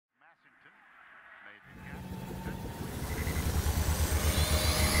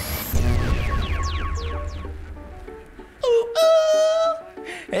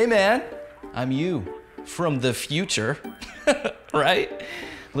Hey man, I'm you from the future, right?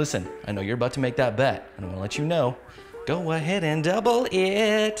 Listen, I know you're about to make that bet, and I'm gonna let you know, go ahead and double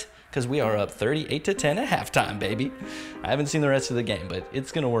it, because we are up 38-10 at halftime, baby. I haven't seen the rest of the game, but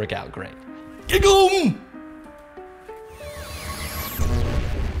it's gonna work out great. Giggle!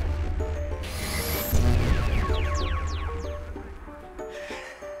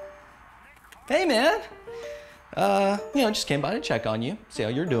 Hey man, just came by to check on you, see how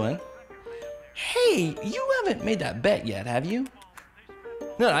you're doing. Hey, you haven't made that bet yet, have you?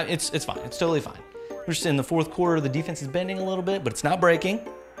 No, it's fine, it's totally fine. We're just in the fourth quarter, the defense is bending a little bit, but it's not breaking,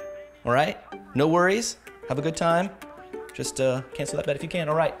 all right? No worries, have a good time. Just cancel that bet if you can,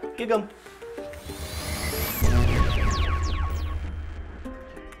 all right, gig 'em.